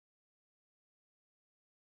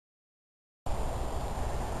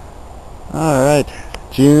Alright,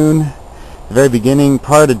 June, the very beginning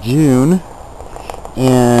part of June,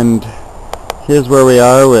 and here's where we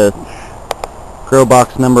are with grow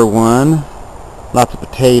box number 1. Lots of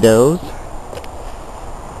potatoes.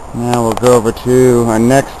 Now we'll go over to our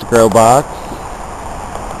next grow box,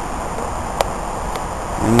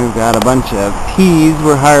 and we've got a bunch of peas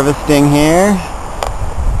we're harvesting here,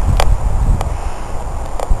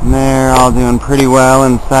 and they're all doing pretty well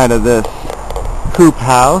inside of this hoop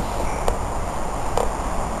house.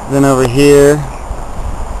 Then over here,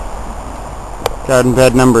 garden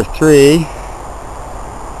bed number 3,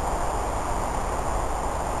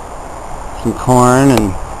 some corn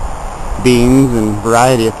and beans and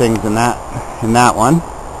variety of things in that one.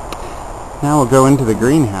 Now we'll go into the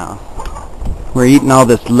greenhouse. We're eating all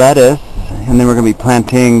this lettuce, and then we're going to be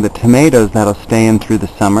planting the tomatoes that'll stay in through the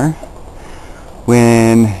summer.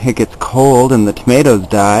 When it gets cold and the tomatoes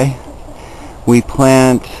die, we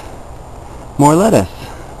plant more lettuce.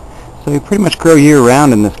 So we pretty much grow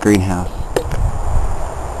year-round in this greenhouse.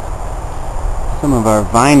 Some of our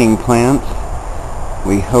vining plants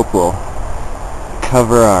we hope will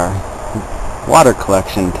cover our water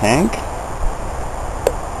collection tank.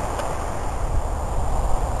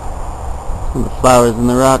 Some of the flowers in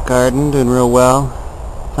the rock garden doing real well.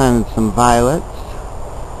 Planted some violets.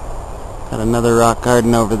 Got another rock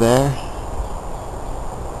garden over there.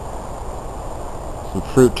 Some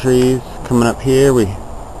fruit trees coming up here. We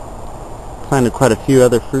planted quite a few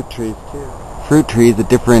other fruit trees too. Fruit trees at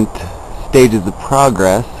different stages of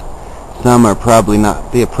progress. Some are probably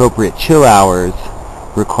not the appropriate chill hours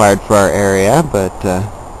required for our area, but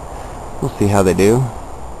we'll see how they do.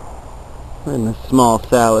 We're in this small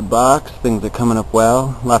salad box. Things are coming up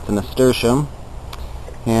well. Lots of nasturtium.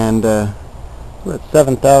 And we're at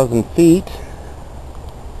 7,000 feet.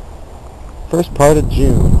 First part of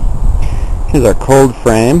June. Here's our cold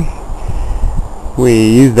frame. We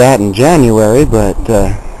used that in January, but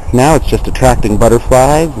now it's just attracting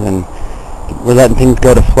butterflies, and we're letting things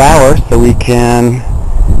go to flower so we can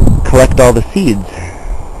collect all the seeds.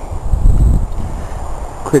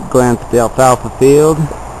 Quick glance at the alfalfa field.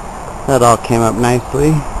 That all came up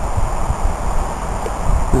nicely.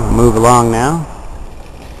 We'll move along now.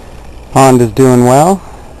 Pond is doing well.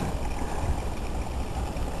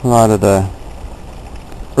 A lot of the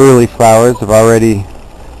early flowers have already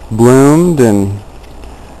bloomed and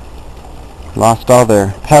lost all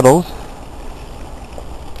their petals.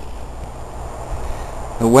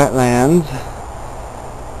 The wetlands,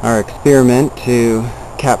 our experiment to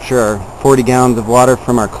capture our 40 gallons of water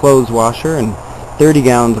from our clothes washer and 30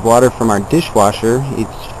 gallons of water from our dishwasher each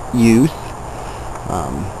use,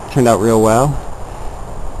 turned out real well.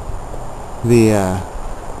 The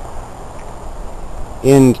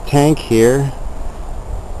end tank here,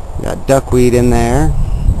 we got duckweed in there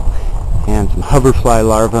and some hoverfly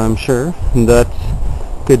larvae, I'm sure, and that's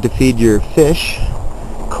good to feed your fish,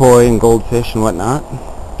 koi and goldfish and whatnot.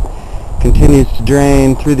 Continues to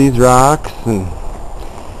drain through these rocks, and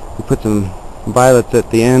we put some violets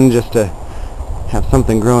at the end just to have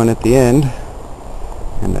something growing at the end,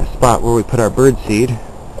 and a spot where we put our bird seed.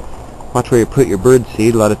 Watch where you put your bird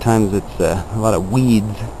seed. A lot of times it's a lot of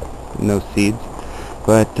weeds, no seeds.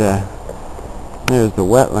 But there's the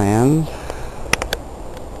wetlands.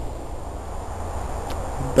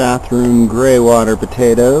 Bathroom gray water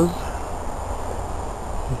potatoes.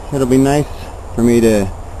 It'll be nice for me to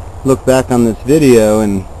look back on this video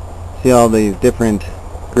and see all these different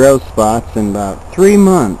grow spots in about 3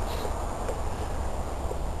 months.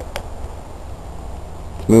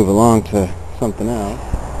 Let's move along to something else.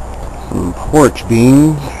 Some porch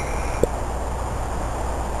beans.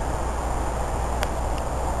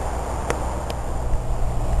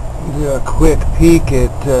 Do a quick peek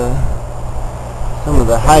at some of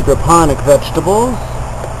the hydroponic vegetables.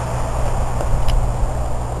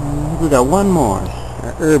 We got one more.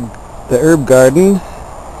 The herb garden,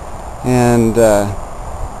 and a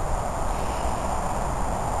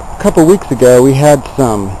couple weeks ago we had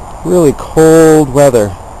some really cold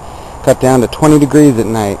weather. Got down to 20 degrees at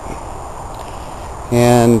night.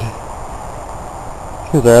 And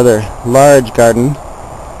here's our other large garden.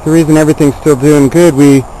 The reason everything's still doing good,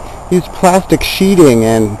 we used plastic sheeting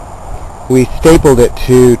and we stapled it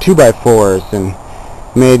to 2x4s and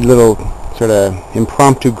made little sort of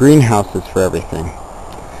impromptu greenhouses for everything.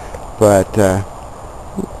 But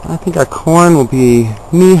I think our corn will be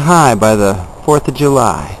knee-high by the 4th of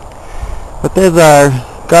July. But there's our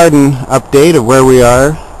garden update of where we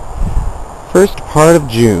are. First part of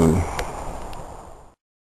June.